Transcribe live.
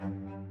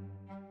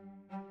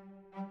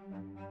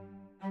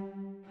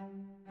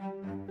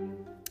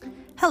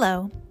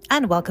Hello,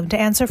 and welcome to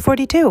Answer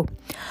 42,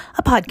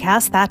 a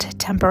podcast that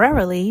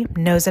temporarily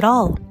knows it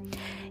all.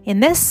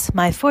 In this,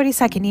 my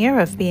 42nd year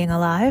of being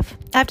alive,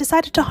 I've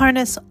decided to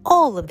harness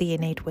all of the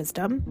innate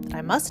wisdom that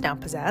I must now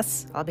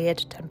possess,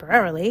 albeit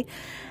temporarily,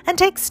 and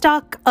take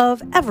stock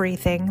of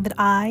everything that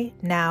I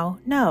now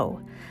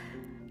know.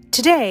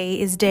 Today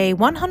is day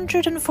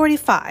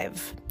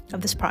 145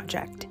 of this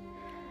project.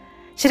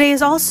 Today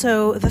is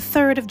also the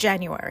 3rd of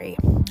January,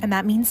 and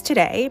that means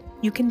today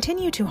you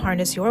continue to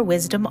harness your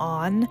wisdom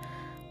on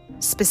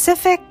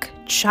specific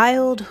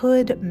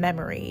childhood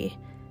memory.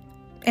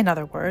 In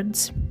other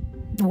words,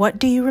 what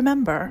do you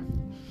remember?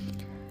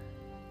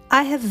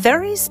 I have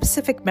very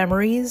specific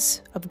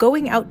memories of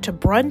going out to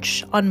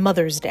brunch on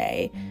Mother's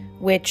Day,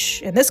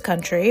 which in this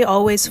country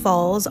always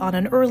falls on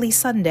an early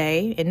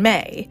Sunday in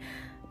May.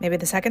 Maybe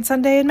the second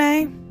Sunday in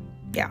May?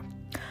 Yeah.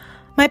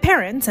 My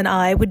parents and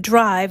I would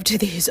drive to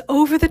these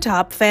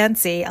over-the-top,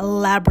 fancy,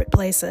 elaborate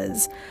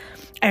places.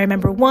 I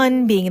remember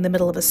one being in the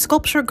middle of a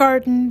sculpture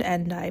garden,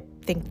 and I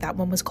think that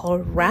one was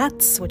called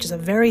Rats, which is a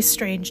very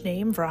strange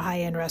name for a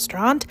high-end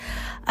restaurant.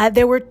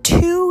 There were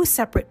 2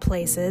 separate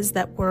places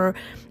that were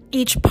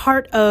each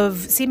part of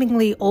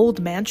seemingly old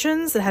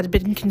mansions that had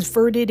been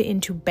converted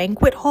into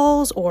banquet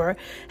halls or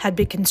had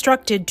been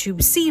constructed to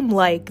seem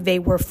like they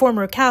were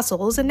former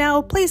castles and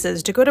now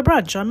places to go to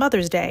brunch on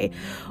Mother's Day.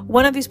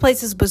 One of these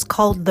places was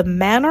called The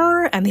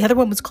Manor, and the other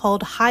one was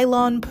called High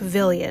Lawn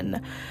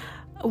Pavilion.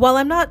 While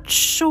I'm not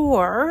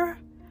sure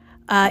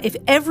if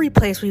every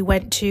place we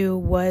went to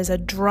was a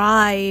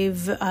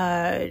drive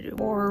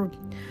or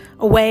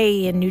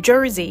away in New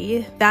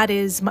Jersey,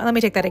 let me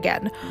take that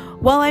again.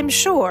 While I'm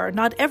sure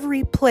not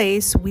every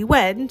place we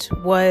went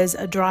was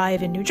a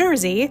drive in New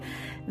Jersey,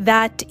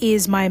 that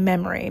is my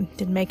memory.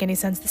 Didn't make any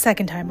sense the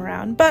second time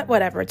around, but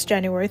whatever, it's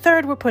January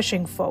 3rd, we're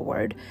pushing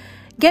forward.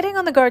 Getting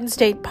on the Garden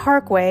State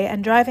Parkway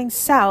and driving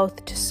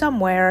south to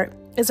somewhere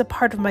is a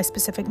part of my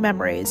specific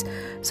memories.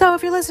 So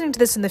if you're listening to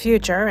this in the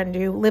future and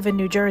you live in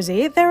New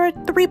Jersey, there are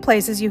 3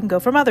 places you can go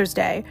for Mother's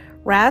Day.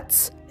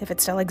 Rats, if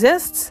it still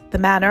exists, the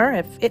Manor,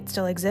 if it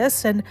still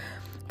exists, and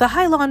the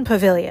High Lawn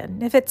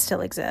Pavilion, if it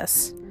still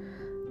exists.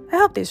 I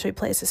hope these 3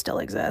 places still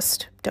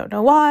exist. Don't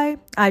know why,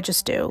 I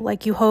just do.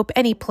 Like you hope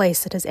any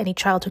place that has any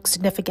childhood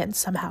significance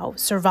somehow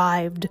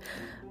survived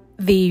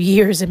the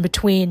years in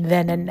between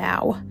then and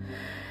now.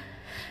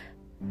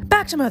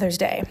 Back to Mother's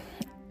Day.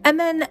 And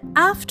then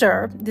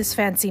after this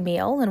fancy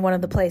meal in one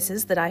of the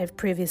places that I have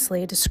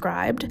previously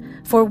described,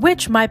 for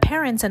which my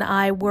parents and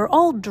I were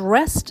all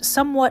dressed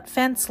somewhat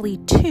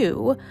fancily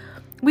too,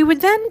 we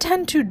would then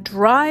tend to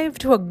drive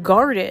to a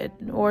garden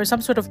or some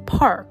sort of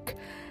park,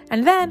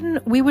 and then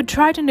we would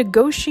try to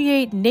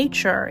negotiate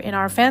nature in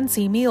our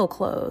fancy meal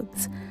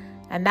clothes.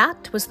 And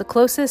that was the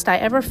closest I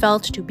ever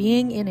felt to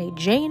being in a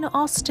Jane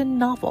Austen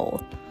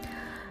novel.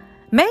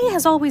 May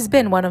has always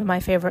been one of my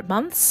favorite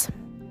months.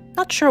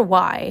 Not sure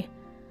why.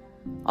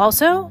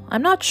 Also,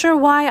 I'm not sure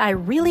why I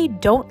really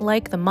don't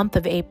like the month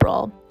of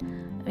April.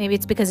 Maybe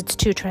it's because it's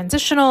too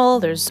transitional,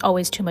 there's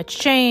always too much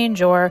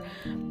change, or,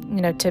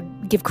 to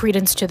give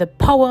credence to the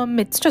poem,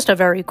 it's just a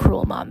very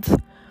cruel month.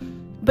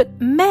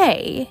 But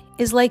May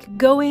is like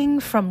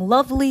going from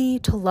lovely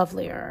to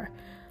lovelier.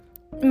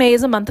 May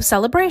is a month of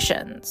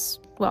celebrations.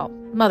 Well,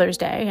 Mother's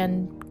Day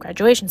and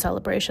graduation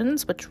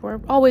celebrations, which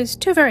were always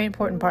 2 very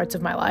important parts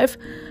of my life.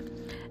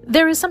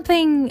 There is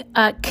something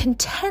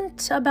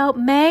content about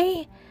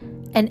May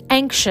and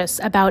anxious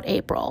about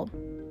April.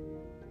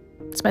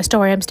 It's my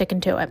story, I'm sticking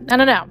to it. I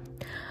don't know.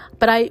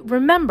 But I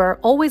remember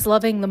always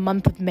loving the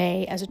month of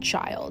May as a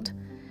child.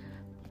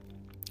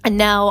 And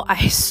now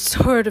I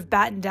sort of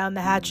batten down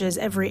the hatches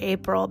every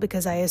April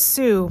because I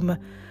assume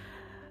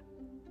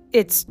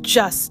it's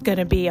just going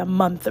to be a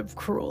month of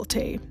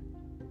cruelty.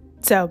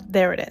 So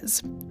there it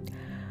is.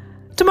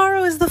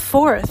 Tomorrow is the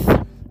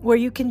 4th, where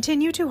you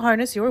continue to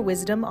harness your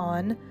wisdom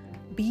on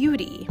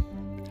beauty.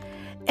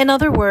 In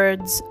other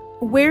words,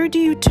 where do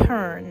you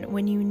turn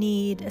when you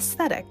need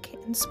aesthetic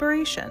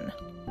inspiration?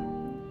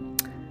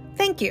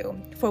 Thank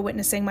you for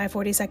witnessing my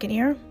 42nd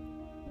year.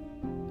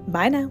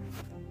 Bye now.